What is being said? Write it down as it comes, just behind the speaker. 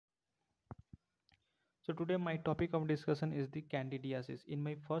So today my topic of discussion is the candidiasis. In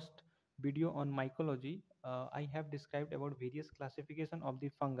my first video on mycology, I have described about various classification of the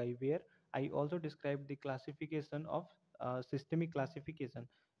fungi, where I also described the classification of systemic classification,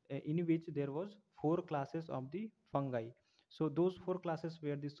 in which there was four classes of the fungi. So those four classes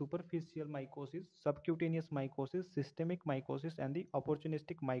were the superficial mycosis, subcutaneous mycosis, systemic mycosis, and the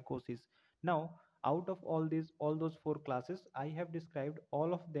opportunistic mycosis. Now, out of all those four classes, I have described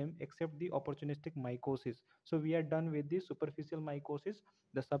all of them except the opportunistic mycosis. So we are done with the superficial mycosis,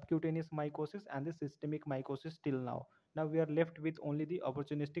 the subcutaneous mycosis, and the systemic mycosis till now. Now we are left with only the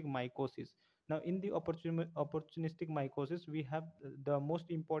opportunistic mycosis. Now in the opportunistic mycosis, we have the most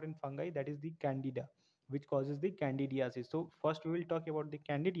important fungi, that is the candida, which causes the candidiasis. So first we will talk about the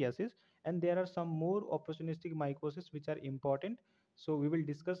candidiasis, and there are some more opportunistic mycosis which are important. So we will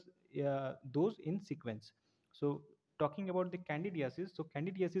discuss those in sequence. So talking about the candidiasis, so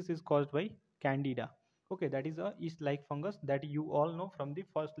candidiasis is caused by candida. Okay, that is a yeast like fungus that you all know from the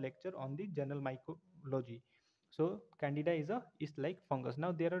first lecture on the general mycology. So candida is a yeast like fungus.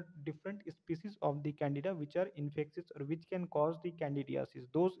 Now there are different species of the candida which are infectious or which can cause the candidiasis.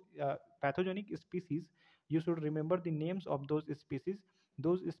 Those pathogenic species, you should remember the names of those species.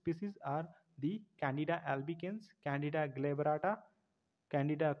 Those species are the candida albicans, candida glabrata,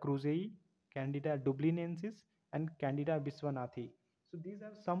 Candida krusei, Candida dublinensis, and Candida biswanathi. So these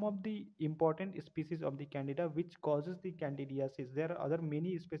are some of the important species of the Candida which causes the candidiasis. There are other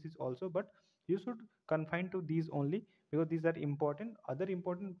many species also, but you should confine to these only because these are important. Other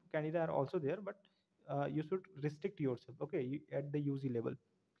important Candida are also there, but you should restrict yourself. Okay, at the UZ level.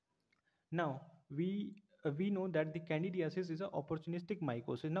 Now we know that the candidiasis is an opportunistic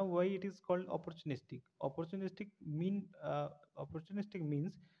mycosis. Now why it is called opportunistic? Opportunistic means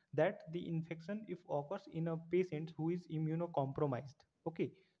that the infection if occurs in a patient who is immunocompromised.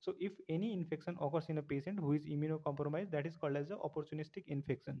 Okay, so if any infection occurs in a patient who is immunocompromised, that is called as a opportunistic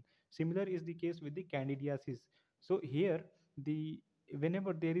infection. Similar is the case with the candidiasis. So here the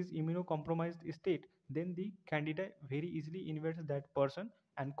whenever there is immunocompromised state, then the candida very easily invades that person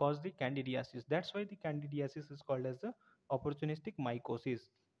and cause the candidiasis. That's why the candidiasis is called as the opportunistic mycosis.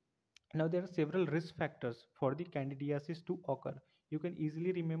 Now there are several risk factors for the candidiasis to occur. You can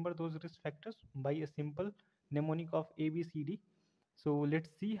easily remember those risk factors by a simple mnemonic of ABCD. So let's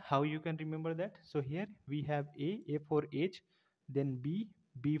see how you can remember that. So here we have A for age, then B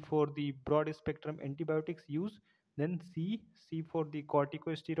for the broad spectrum antibiotics use, then C for the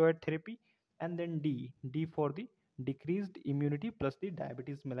corticosteroid therapy, and then D for the decreased immunity plus the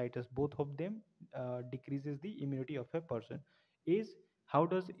diabetes mellitus. Both of them decreases the immunity of a person. Age, how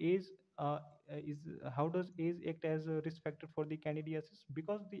does age is how does age act as a risk factor for the candidiasis?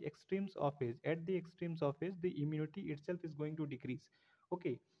 Because the extremes of age, at the extremes of age, the immunity itself is going to decrease.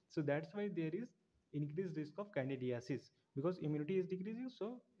 Okay, so that's why there is increased risk of candidiasis, because immunity is decreasing,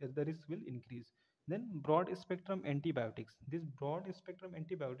 so the risk will increase. Then broad spectrum antibiotics, this broad spectrum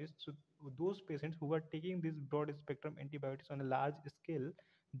antibiotics, so those patients who are taking this broad spectrum antibiotics on a large scale,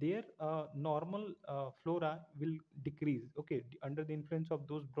 their normal flora will decrease. Okay, under the influence of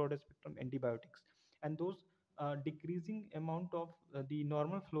those broad spectrum antibiotics, and those decreasing amount of the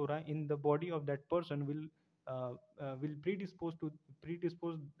normal flora in the body of that person will predispose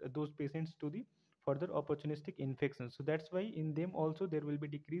those patients to the further opportunistic infections. So that's why in them also there will be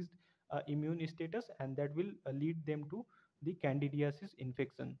decreased immune status, and that will lead them to the candidiasis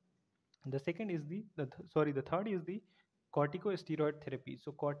infection. The second is the third is the corticosteroid therapy.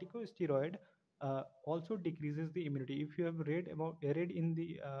 So corticosteroid also decreases the immunity. If you have read in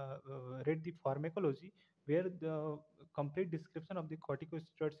the read the pharmacology, where the complete description of the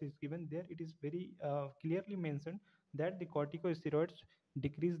corticosteroids is given, there it is very clearly mentioned that the corticosteroids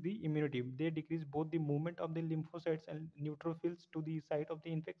decrease the immunity. They decrease both the movement of the lymphocytes and neutrophils to the site of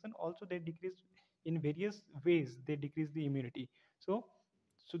the infection. Also they decrease in various ways, they decrease the immunity. So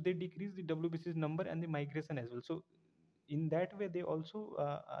they decrease the WBC's number and the migration as well. So in that way they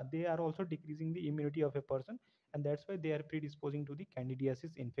are also decreasing the immunity of a person, and that's why they are predisposing to the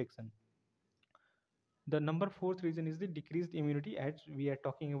candidiasis infection. The number fourth reason is the decreased immunity, as we are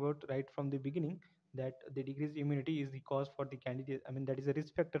talking about right from the beginning, that the decreased immunity is the cause for the candida, I mean that is a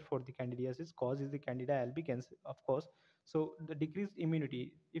risk factor for the candidiasis. Cause is the candida albicans, of course. So the decreased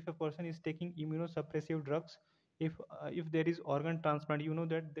immunity, if a person is taking immunosuppressive drugs, if there is organ transplant, you know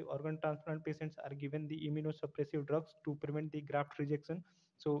that the organ transplant patients are given the immunosuppressive drugs to prevent the graft rejection.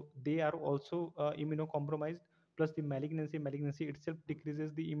 So they are also immunocompromised. Plus the malignancy itself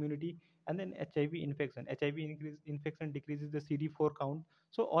decreases the immunity. And then HIV infection, infection decreases the CD4 count.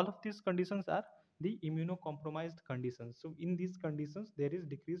 So all of these conditions are the immunocompromised conditions. So in these conditions there is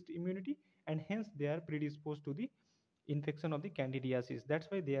decreased immunity, and hence they are predisposed to the infection of the candidiasis. That's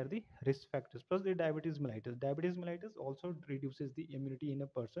why they are the risk factors. Plus the diabetes mellitus also reduces the immunity in a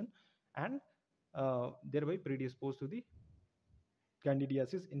person, and thereby predisposed to the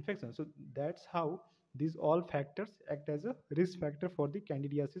candidiasis infection. So that's how these all factors act as a risk factor for the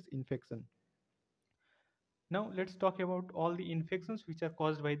candidiasis infection. Now let's talk about all the infections which are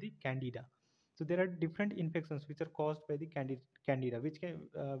caused by the candida. So there are different infections which are caused by the candida, which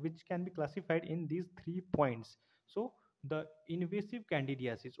can be classified in these 3 points. So the invasive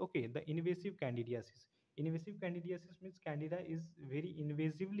candidiasis. Okay, the invasive candidiasis. Invasive candidiasis means candida is very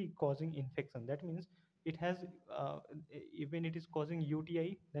invasively causing infection. That means it has when it is causing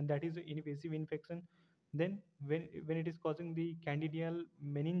UTI, then that is an invasive infection. Then when it is causing the candidial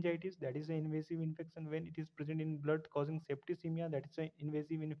meningitis, that is an invasive infection. When it is present in blood causing septicemia, that is an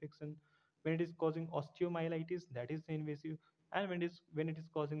invasive infection. When it is causing osteomyelitis, that is invasive. And when it is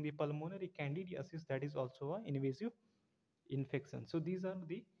causing the pulmonary candidiasis, that is also an invasive infection. So these are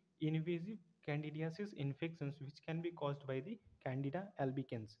the invasive candidiasis infections which can be caused by the Candida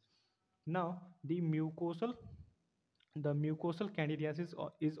albicans. Now the mucosal candidiasis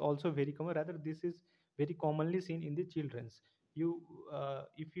is also very common. Rather, this is very commonly seen in the children's.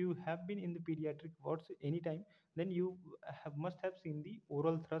 If you have been in the pediatric wards anytime, then you must have seen the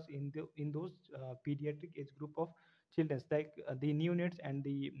oral thrush in those pediatric age group of children, like the neonates and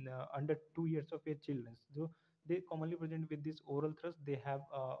the under 2 years of age children. So they commonly present with this oral thrush. They have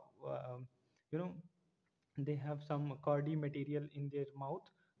you know they have some curdy material in their mouth.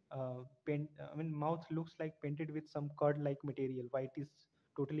 Mouth looks like painted with some curd like material, whitish,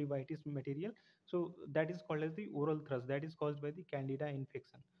 totally whitish material. So that is called as the oral thrush, that is caused by the candida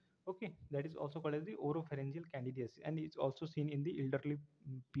infection. Okay, that is also called as the oropharyngeal candidiasis, and it's also seen in the elderly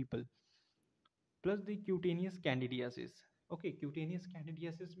people. Plus the cutaneous candidiasis. Okay, cutaneous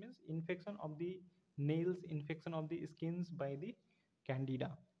candidiasis means infection of the nails, infection of the skins by the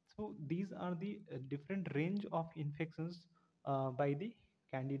candida. So these are the different range of infections by the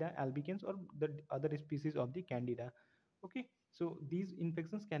candida albicans or the other species of the candida. Okay, so these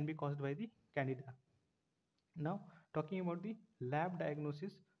infections can be caused by the candida. Now, talking about the lab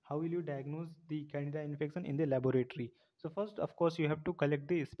diagnosis, how will you diagnose the Candida infection in the laboratory? So first, of course, you have to collect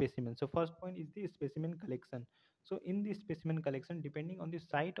the specimen. So first point is the specimen collection. So in the specimen collection, depending on the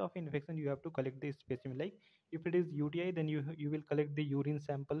site of infection, you have to collect the specimen. Like if it is UTI, then you will collect the urine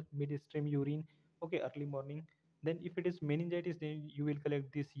sample, midstream urine, okay, early morning. Then if it is meningitis, then you will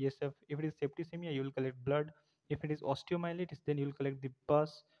collect the CSF. If it is septicemia, you will collect blood. If it is osteomyelitis, then you will collect the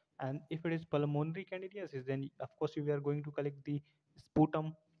pus. And if it is pulmonary candidiasis, then of course you are going to collect the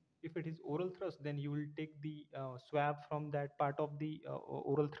sputum. If it is oral thrush, then you will take the swab from that part of the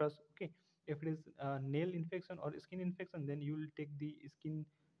oral thrush. Okay, if it is nail infection or skin infection, then you will take the skin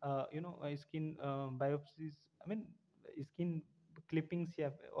skin biopsies. Skin clippings, yeah,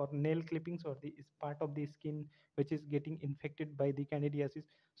 or nail clippings, or the is part of the skin which is getting infected by the candidiasis.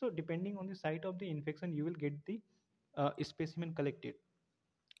 So depending on the site of the infection, you will get the specimen collected.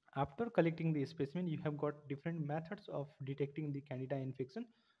 After collecting the specimen, you have got different methods of detecting the candida infection.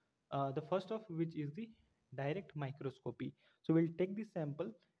 The first of which is the direct microscopy. So we'll take the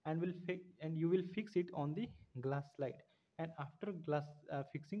sample and you will fix it on the glass slide. And after glass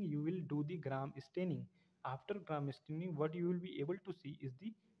fixing, you will do the gram staining. After gram staining, what you will be able to see is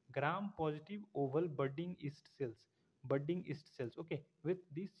the gram positive oval budding yeast cells. Budding yeast cells, okay, with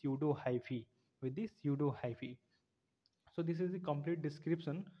the pseudo hyphae. With the pseudo hyphae. So this is the complete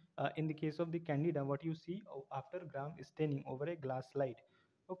description. In the case of the candida, what you see after gram staining over a glass slide.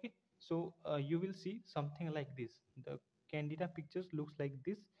 Okay, so you will see something like this. The candida pictures looks like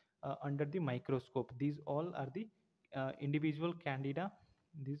this under the microscope. These all are the individual candida.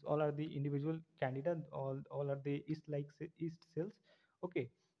 These all are the individual candida. All are the yeast cells.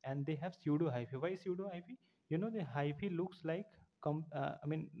 Okay, and they have pseudo hyphae. Why pseudo hyphae? The hyphae looks like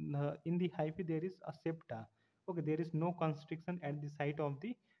in the hyphae there is a septa. Okay, there is no constriction at the site of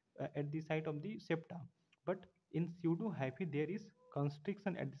the septa, but in pseudo hyphae there is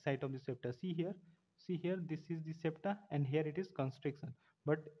constriction at the site of the septa. See here, this is the septa and here it is constriction,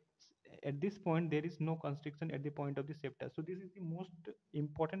 but at this point there is no constriction at the point of the septa. So this is the most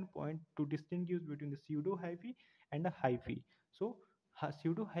important point to distinguish between the pseudo hyphae and a hyphae. So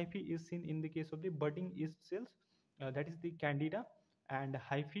pseudo hyphae is seen in the case of the budding yeast cells, that is the candida. And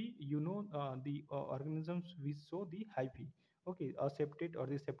hyphae, the organisms which show the hyphae. Okay, a septate or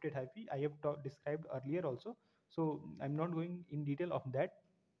the septate hyphae I have described earlier also, so I'm not going in detail of that.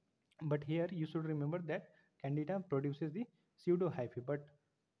 But here you should remember that candida produces the pseudo hyphae. But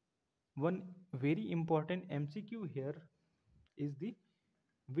One very important MCQ here is the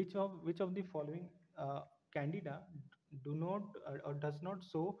which of the following candida do not or does not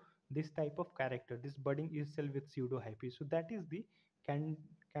show this type of character, this budding is cell with pseudohyphae. So that is the can,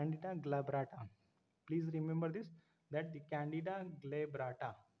 candida glabrata. Please remember this, that the candida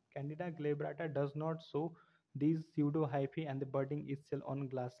glabrata does not show these pseudohyphae and the budding is cell on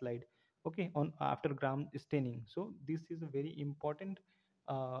glass slide, okay, on after gram staining. So this is a very important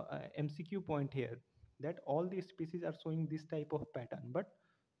MCQ point here, that all the species are showing this type of pattern, but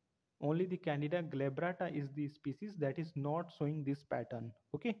only the Candida glabrata is the species that is not showing this pattern.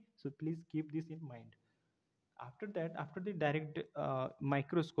 Okay, so please keep this in mind. After that, after the direct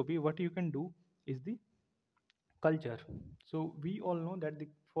microscopy, what you can do is the culture. So we all know that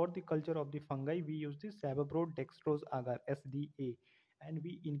for the culture of the fungi, we use the Sabobrod dextrose agar (SDA), and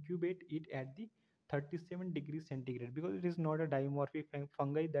we incubate it at the 37 degrees centigrade, because it is not a dimorphic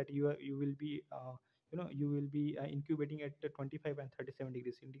fungi that you will be you will be incubating at the 25 and 37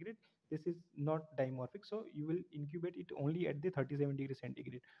 degrees centigrade. This is not dimorphic, so you will incubate it only at the 37 degrees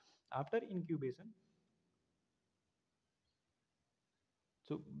centigrade. After incubation,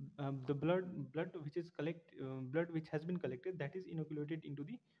 so the blood which is blood which has been collected, that is inoculated into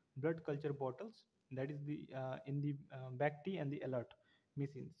the blood culture bottles, that is the in the bacti and the alert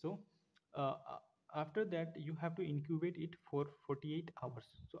machine. So uh, uh, after that you have to incubate it for 48 hours.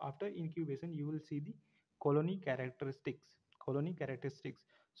 So after incubation you will see the colony characteristics.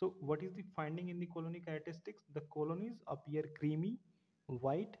 So what is the finding in the colony characteristics? The colonies appear creamy,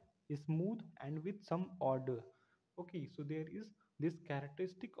 white, smooth, and with some order. Okay, so there is this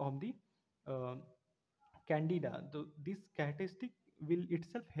characteristic of the uh, candida. This characteristic will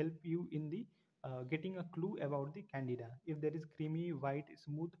itself help you in the getting a clue about the candida. If there is creamy, white,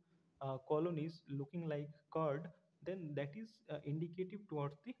 smooth colonies looking like curd, then that is indicative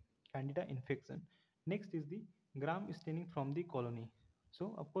towards the candida infection. Next is the gram staining from the colony.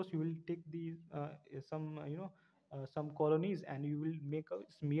 So of course you will take the some some colonies, and you will make a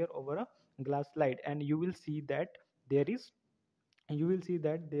smear over a glass slide, and there is you will see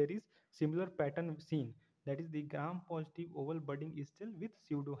that there is similar pattern seen, that is the gram positive oval budding is still with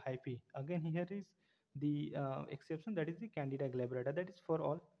pseudohyphae. Again here is the exception, that is the Candida glabrata. That is for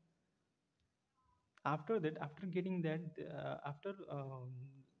all. After that, after getting that after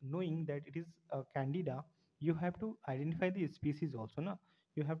knowing that it is candida, you have to identify the species also, na.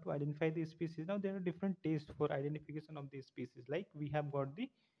 You have to identify the species. Now there are different tests for identification of the species, like we have got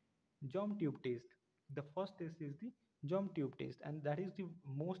the germ tube test. The first test is the germ tube test, and that is the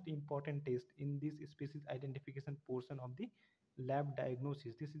most important test in this species identification portion of the lab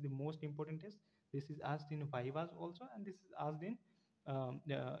diagnosis. This is the most important test. This is asked in vivas also, and this is asked in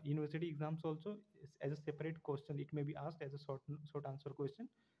university exams also. As a separate question, it may be asked as a short answer question.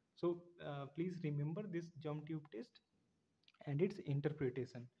 So please remember this germ tube test and its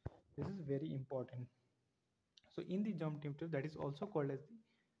interpretation. This is very important. So in the germ tube test, that is also called as the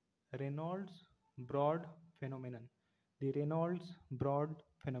Reynolds broad phenomenon. The Reynolds broad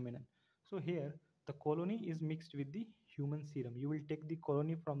phenomenon. So here the colony is mixed with the human serum. You will take the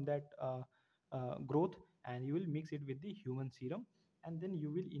colony from that growth, and you will mix it with the human serum, and then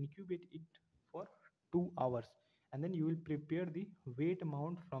you will incubate it for 2 hours, and then you will prepare the weight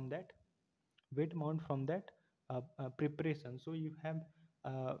mount from that preparation. So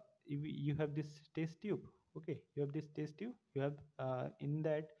uh, you have this test tube. Okay, you have this test tube. You have in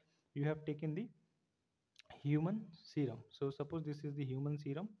that you have taken the human serum. So suppose this is the human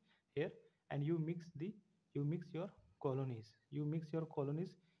serum here, and you mix your colonies. You mix your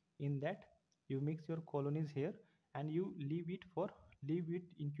colonies in that. You mix your colonies here, and you leave it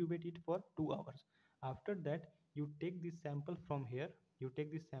incubate it for 2 hours. After that, you take this sample from here. You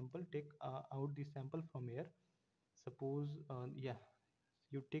take this sample, take out the sample from here. Suppose yeah,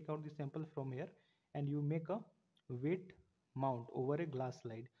 you take out the sample from here, and you make a weight mount over a glass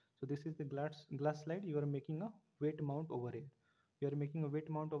slide. So this is the glass slide. You are making a weight mount over here. You are making a weight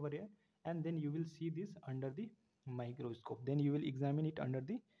mount over here, and then you will see this under the microscope. Then you will examine it under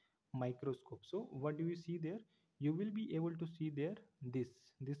the microscope. So what do you see there? You will be able to see there,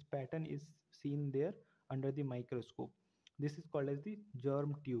 this pattern is seen there under the microscope. This is called as the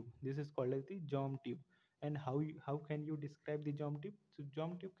germ tube. This is called as the germ tube. And how can you describe the germ tube? So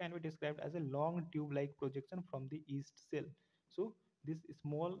germ tube can be described as a long tube like projection from the yeast cell. So this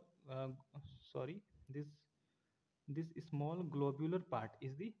small sorry this this small globular part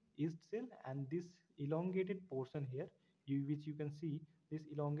is the yeast cell, and this elongated portion here, which you can see, this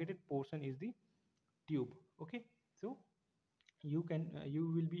elongated portion is the tube. Okay, so you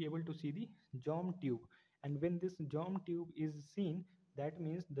will be able to see the germ tube. And when this germ tube is seen, that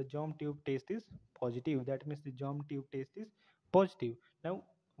means the germ tube test is positive. That means the germ tube test is positive. Now,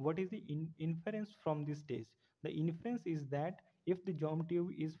 what is the inference from this test? The inference is that if the germ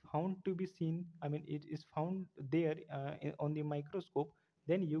tube is found to be seen, I mean, it is found there on the microscope,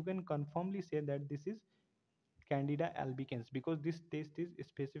 then you can confirmly say that this is Candida albicans, because this test is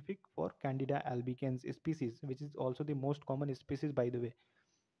specific for Candida albicans species, which is also the most common species, by the way.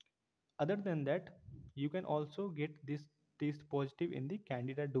 Other than that, you can also get this test positive in the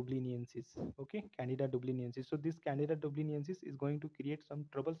Candida dubliniensis. Okay, Candida dubliniensis. So this Candida dubliniensis is going to create some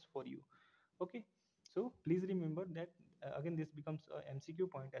troubles for you. Okay, so please remember that again this becomes a MCQ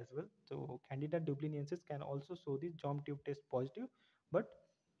point as well. So Candida dubliniensis can also show the germ tube test positive, but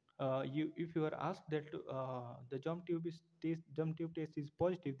you if you are asked that the germ tube test is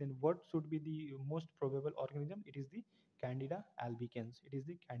positive, then what should be the most probable organism? It is the Candida albicans. It is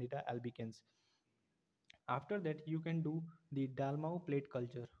the Candida albicans. After that, you can do the Dalmau plate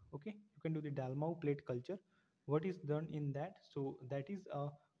culture. Okay, you can do the Dalmau plate culture. What is done in that? So that is a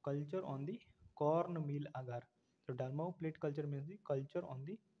culture on the corn meal agar. So Dalmau plate culture means the culture on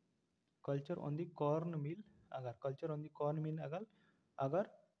the corn meal agar, culture on the corn meal agar.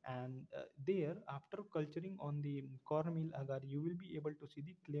 And there, after culturing on the corn meal agar, you will be able to see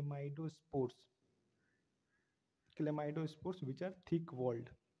the chlamydospores which are thick walled.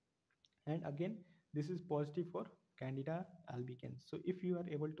 And again, this is positive for Candida albicans. So if you are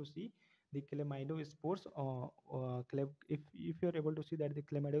able to see the chlamydospores, if you are able to see that the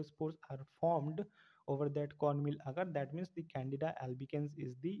chlamydospores are formed over that corn meal agar, that means the Candida albicans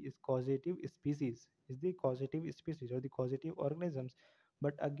is causative species, is the causative species or the causative organisms.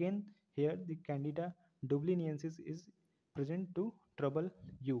 But again, here the Candida dubliniensis is present to trouble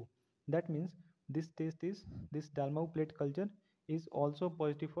you. That means this test is this Dalmau plate culture is also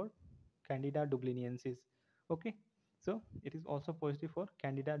positive for Candida dubliniensis. Okay, so it is also positive for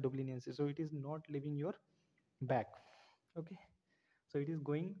Candida dubliniensis. So it is not leaving your back. Okay, so it is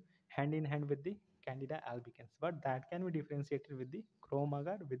going hand in hand with the Candida albicans, but that can be differentiated with the chrome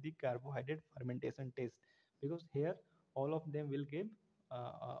agar with the carbohydrate fermentation test, because here all of them will give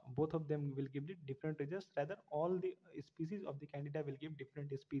both of them will give the different results. Rather, all the species of the Candida will give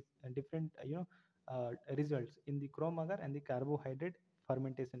different species different results in the chrome agar and the carbohydrate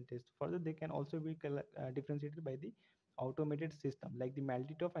fermentation test. Further, they can also be differentiated by the automated system like the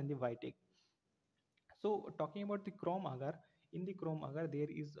Maltitov and the Vitek. So talking about the chrome agar, in the chrome agar there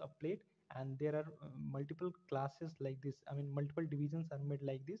is a plate, and there are multiple classes like this. I mean, multiple divisions are made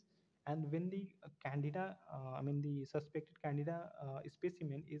like this. And when the Candida, I mean the suspected Candida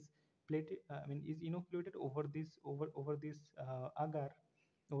specimen is plated, I mean is inoculated over this agar,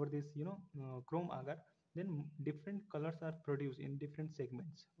 over this chrome agar, then different colors are produced in different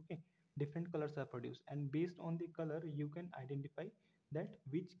segments. Okay, different colors are produced, and based on the color you can identify that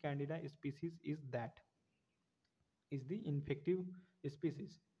which Candida species is the infective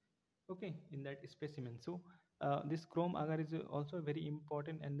species. Okay, in that specimen. So this chrome agar is also a very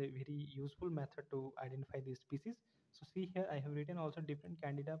important and a very useful method to identify the species. So see here I have written also different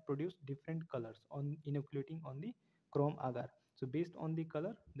Candida produce different colors on inoculating on the chrome agar. So based on the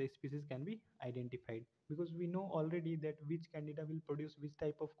color the species can be identified, because we know already that which Candida will produce which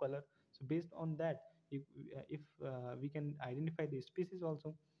type of color. So based on that, if we can identify the species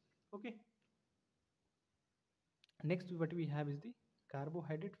also. Okay, next what we have is the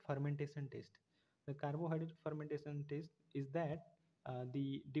carbohydrate fermentation test. The carbohydrate fermentation test is that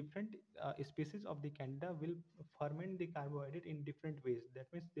the different species of the Candida will ferment the carbohydrate in different ways. That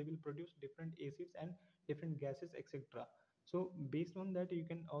means they will produce different acids and different gases, etc. So based on that you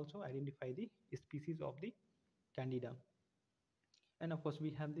can also identify the species of the Candida. And of course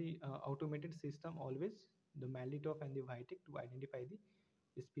we have the automated system always, the Malditov and the Vitek, to identify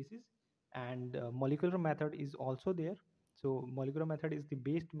the species. And molecular method is also there. So molecular method is the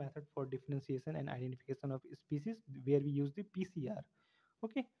best method for differentiation and identification of species, where we use the PCR.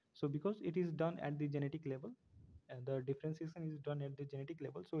 Okay, so because it is done at the genetic level, the differentiation is done at the genetic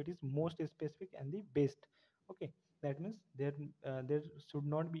level, so it is most specific and the best. Okay, that means there should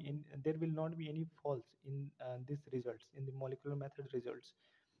not be any, there will not be any faults in these results, in the molecular method results.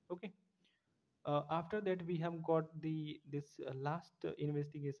 Okay, after that we have got the this last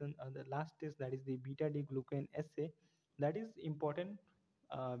investigation, the last test, that is the beta D glucan assay. That is important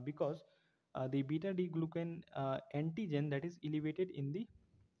because the beta D glucan antigen that is elevated in the,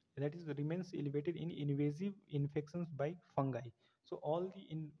 that is remains elevated in invasive infections by fungi. So all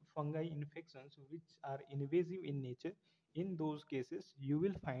the fungi infections which are invasive in nature, in those cases you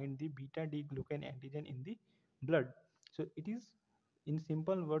will find the beta D glucan antigen in the blood. So it is, in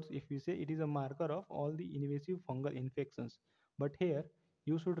simple words, if we say, it is a marker of all the invasive fungal infections. But here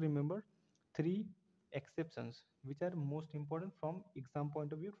you should remember three exceptions which are most important from exam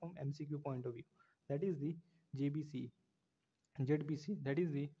point of view, from MCQ point of view. That is the JBC, ZBC, that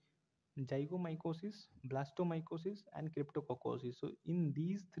is the zygomycosis, blastomycosis, and cryptococcosis. So, in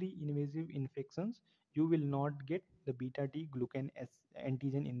these three invasive infections, you will not get the beta T glucan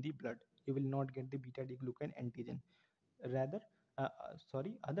antigen in the blood. You will not get the beta T glucan antigen. Rather,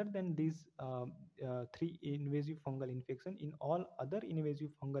 other than these three invasive fungal infection, in all other invasive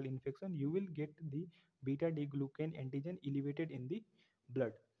fungal infection, you will get the beta D glucan antigen elevated in the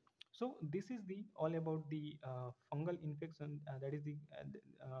blood. So this is the all about the fungal infection, that is the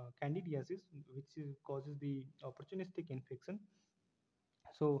candidiasis, which causes the opportunistic infection.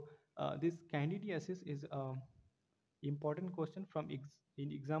 So this candidiasis is important question from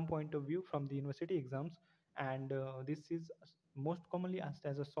in exam point of view, from the university exams. And this is most commonly asked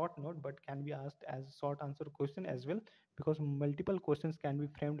as a short note, but can be asked as a short answer question as well, because multiple questions can be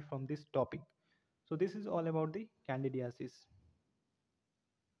framed from this topic. So this is all about the candidiasis.